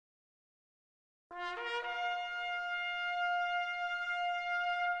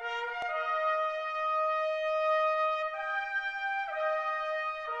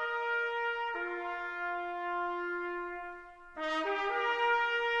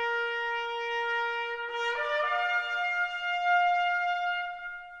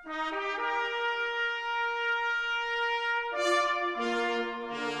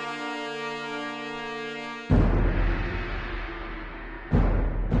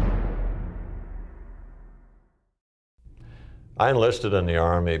I enlisted in the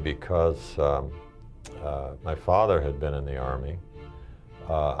Army because my father had been in the Army.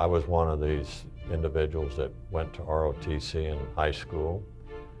 I was one of these individuals that went to ROTC in high school.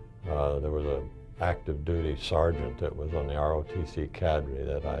 There was an active duty sergeant that was on the ROTC cadre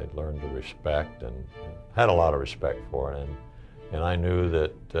that I learned to respect and had a lot of respect for. And I knew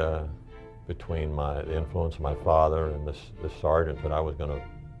that between the influence of my father and this sergeant that I was going to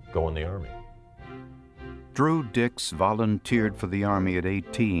go in the Army. Drew Dix volunteered for the Army at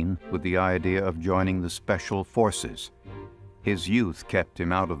 18 with the idea of joining the Special Forces. His youth kept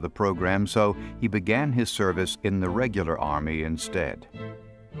him out of the program, so he began his service in the regular Army instead.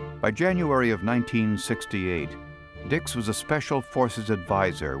 By January of 1968, Dix was a Special Forces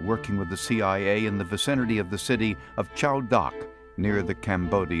advisor working with the CIA in the vicinity of the city of Chao Dak, near the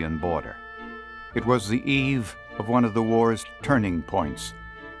Cambodian border. It was the eve of one of the war's turning points,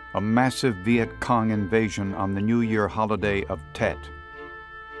 a massive Viet Cong invasion on the New Year holiday of Tet.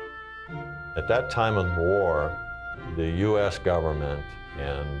 At that time of the war, the U.S. government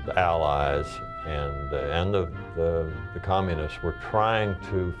and allies and the communists were trying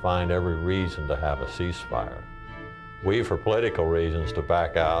to find every reason to have a ceasefire. We, for political reasons, to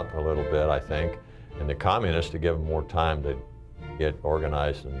back out a little bit, I think, and the communists to give them more time to get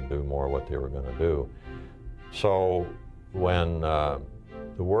organized and do more what they were going to do. So when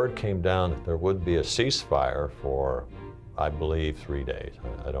the word came down that there would be a ceasefire for, I believe, 3 days.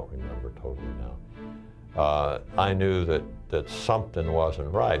 I don't remember totally now. I knew that something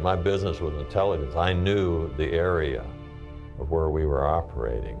wasn't right. My business was intelligence. I knew the area of where we were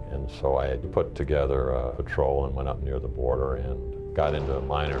operating, and so I had put together a patrol and went up near the border and got into a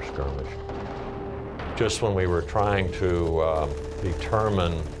minor skirmish. Just when we were trying to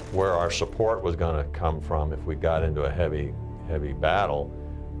determine where our support was going to come from if we got into a heavy battle,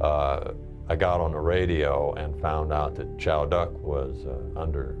 I got on the radio and found out that Chao Dak was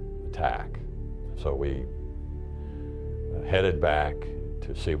under attack. So we headed back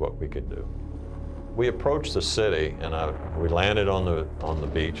to see what we could do. We approached the city, and we landed on the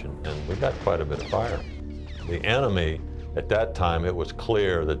beach, and we got quite a bit of fire. The enemy, at that time, it was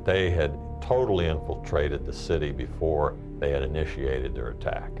clear that they had totally infiltrated the city before they had initiated their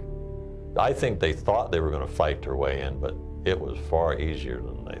attack. I think they thought they were going to fight their way in, but it was far easier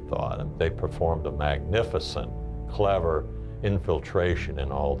than they thought. And they performed a magnificent, clever infiltration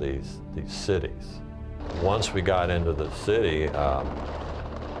in all these cities. Once we got into the city,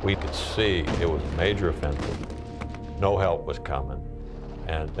 we could see it was a major offensive. No help was coming,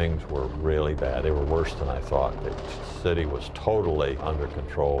 and things were really bad. They were worse than I thought. The city was totally under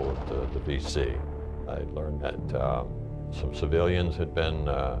control of the VC. I learned that some civilians had been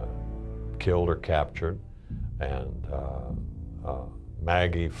killed or captured, and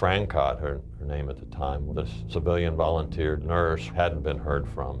Maggie Francott, her name at the time, this civilian volunteer nurse, hadn't been heard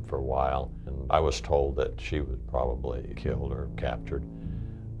from for a while, and I was told that she was probably killed or captured,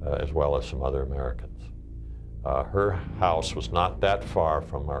 as well as some other Americans. Her house was not that far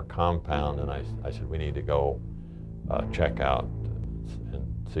from our compound, and I said, we need to go check out and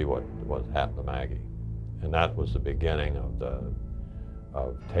see what happened to Maggie. And that was the beginning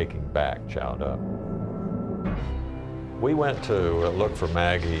of taking back Chao Dak. We went to look for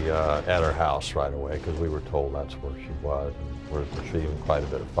Maggie at her house right away because we were told that's where she was, and we're receiving quite a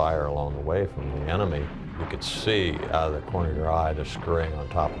bit of fire along the way from the enemy. You could see out of the corner of your eye the scurrying on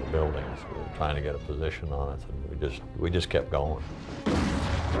top of the buildings. We were trying to get a position on it, and we just kept going. We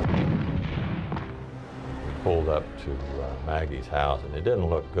pulled up to Maggie's house, and it didn't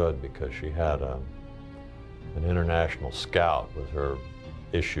look good because she had an International Scout with her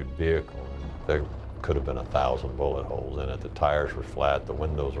issued vehicle. And there could have been 1,000 bullet holes in it. The tires were flat, the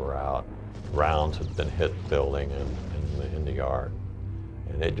windows were out, rounds had been hit the building and in the yard.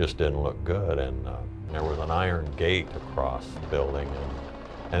 And it just didn't look good. And there was an iron gate across the building,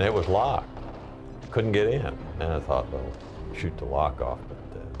 and it was locked. Couldn't get in. And I thought, well, shoot the lock off,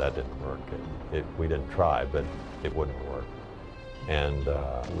 but that didn't work. We didn't try, but it wouldn't work. And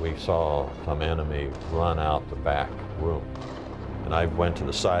we saw some enemy run out the back room. And I went to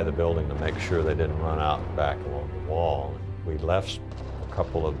the side of the building to make sure they didn't run out back along the wall. We left a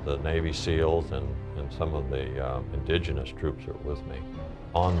couple of the Navy SEALs and some of the indigenous troops that were with me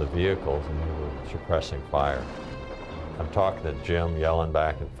on the vehicles, and we were suppressing fire. I'm talking to Jim, yelling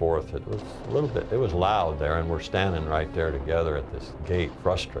back and forth. It was a little bit, it was loud there, and we're standing right there together at this gate,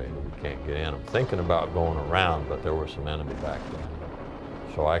 frustrated. We can't get in. I'm thinking about going around, but there was some enemy back there.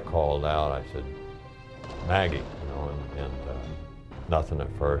 So I called out, I said, Maggie, you know, and nothing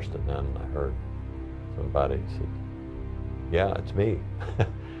at first, and then I heard somebody said, yeah, it's me.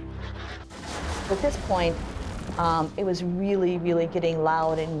 At this point, It was really, really getting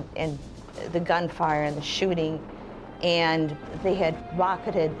loud, and the gunfire and the shooting, and they had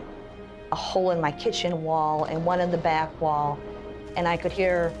rocketed a hole in my kitchen wall and one in the back wall, and I could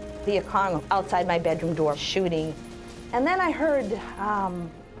hear Viet Cong outside my bedroom door shooting. And then I heard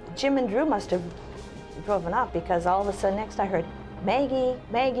Jim and Drew must have driven up, because all of a sudden next I heard, "Maggie,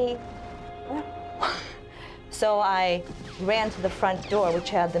 Maggie." So I ran to the front door, which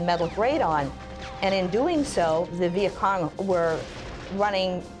had the metal grate on, and in doing so, the Viet Cong were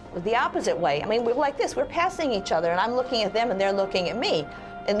running the opposite way. I mean, we were like this, we're passing each other, and I'm looking at them and they're looking at me.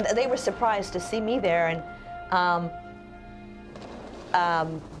 And they were surprised to see me there, and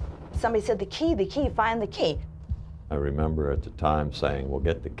somebody said, the key, find the key. I remember at the time saying, well,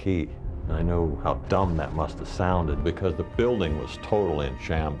 get the key. And I know how dumb that must have sounded, because the building was totally in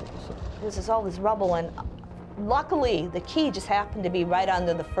shambles. There's all this rubble, and luckily the key just happened to be right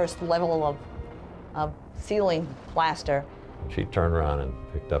under the first level of ceiling plaster. She turned around and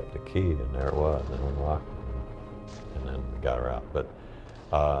picked up the key, and there it was, and unlocked it, and then we got her out. But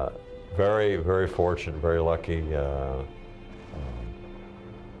very, very fortunate, very lucky.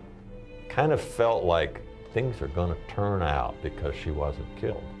 Kind of felt like things are going to turn out because she wasn't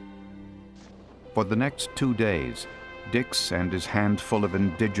killed. For the next 2 days, Dix and his handful of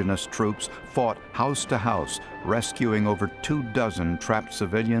indigenous troops fought house to house, rescuing over 24 trapped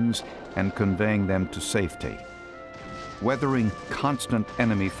civilians and conveying them to safety. Weathering constant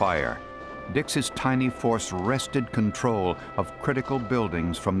enemy fire, Dix's tiny force wrested control of critical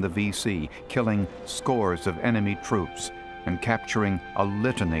buildings from the VC, killing scores of enemy troops and capturing a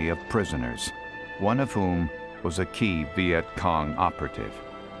litany of prisoners, one of whom was a key Viet Cong operative.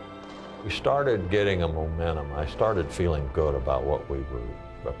 We started getting a momentum. I started feeling good about what we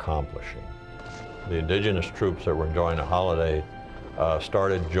were accomplishing. The indigenous troops that were enjoying the holiday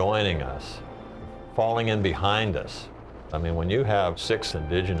started joining us, falling in behind us. I mean, when you have 6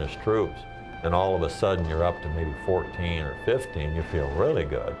 indigenous troops and all of a sudden you're up to maybe 14 or 15, you feel really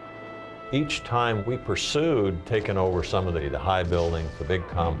good. Each time we pursued taking over some of the high buildings, the big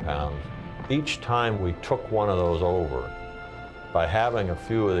compounds, each time we took one of those over, by having a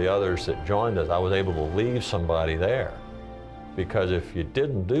few of the others that joined us, I was able to leave somebody there. Because if you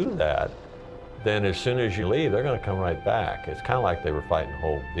didn't do that, then as soon as you leave, they're going to come right back. It's kind of like they were fighting the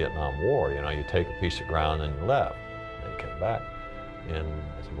whole Vietnam War. You know, you take a piece of ground and you left, and you came back. And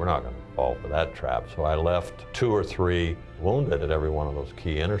I said, we're not going to fall for that trap. So I left 2 or 3 wounded at every one of those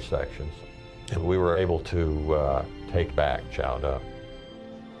key intersections. And we were able to take back Chow Duc.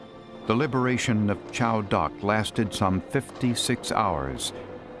 The liberation of Chow Duc lasted some 56 hours,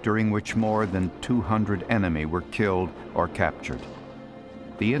 during which more than 200 enemy were killed or captured.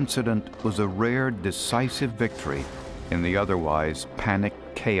 The incident was a rare, decisive victory in the otherwise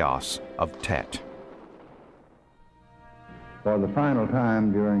panicked chaos of Tet. For the final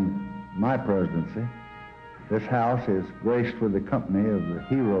time during my presidency, this House is graced with the company of the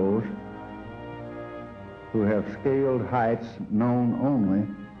heroes who have scaled heights known only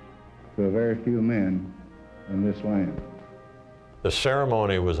to a very few men in this land. The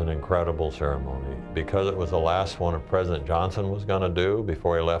ceremony was an incredible ceremony because it was the last one that President Johnson was going to do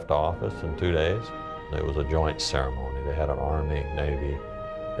before he left office in 2 days. It was a joint ceremony. They had an Army, Navy,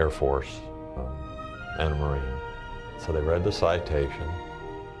 Air Force, and a Marine. So they read the citation,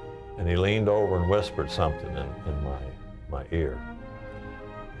 and he leaned over and whispered something in my ear.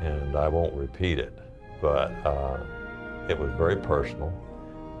 And I won't repeat it, but it was very personal.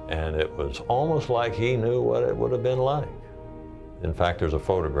 And it was almost like he knew what it would have been like. In fact, there's a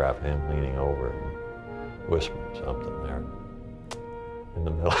photograph of him leaning over and whispering something there in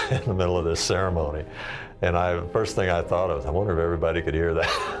the middle of this ceremony. And the first thing I thought of was, I wonder if everybody could hear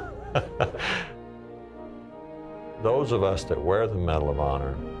that. Those of us that wear the Medal of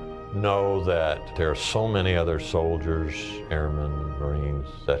Honor know that there are so many other soldiers, airmen, Marines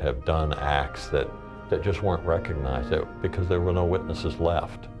that have done acts that just weren't recognized because there were no witnesses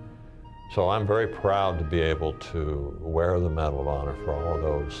left. So I'm very proud to be able to wear the Medal of Honor for all of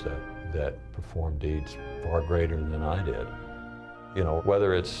those that performed deeds far greater than I did. You know,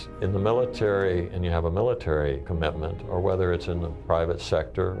 whether it's in the military and you have a military commitment, or whether it's in the private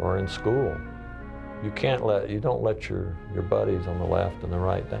sector or in school, you don't let your buddies on the left and the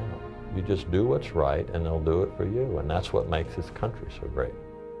right down. You just do what's right and they'll do it for you, and that's what makes this country so great.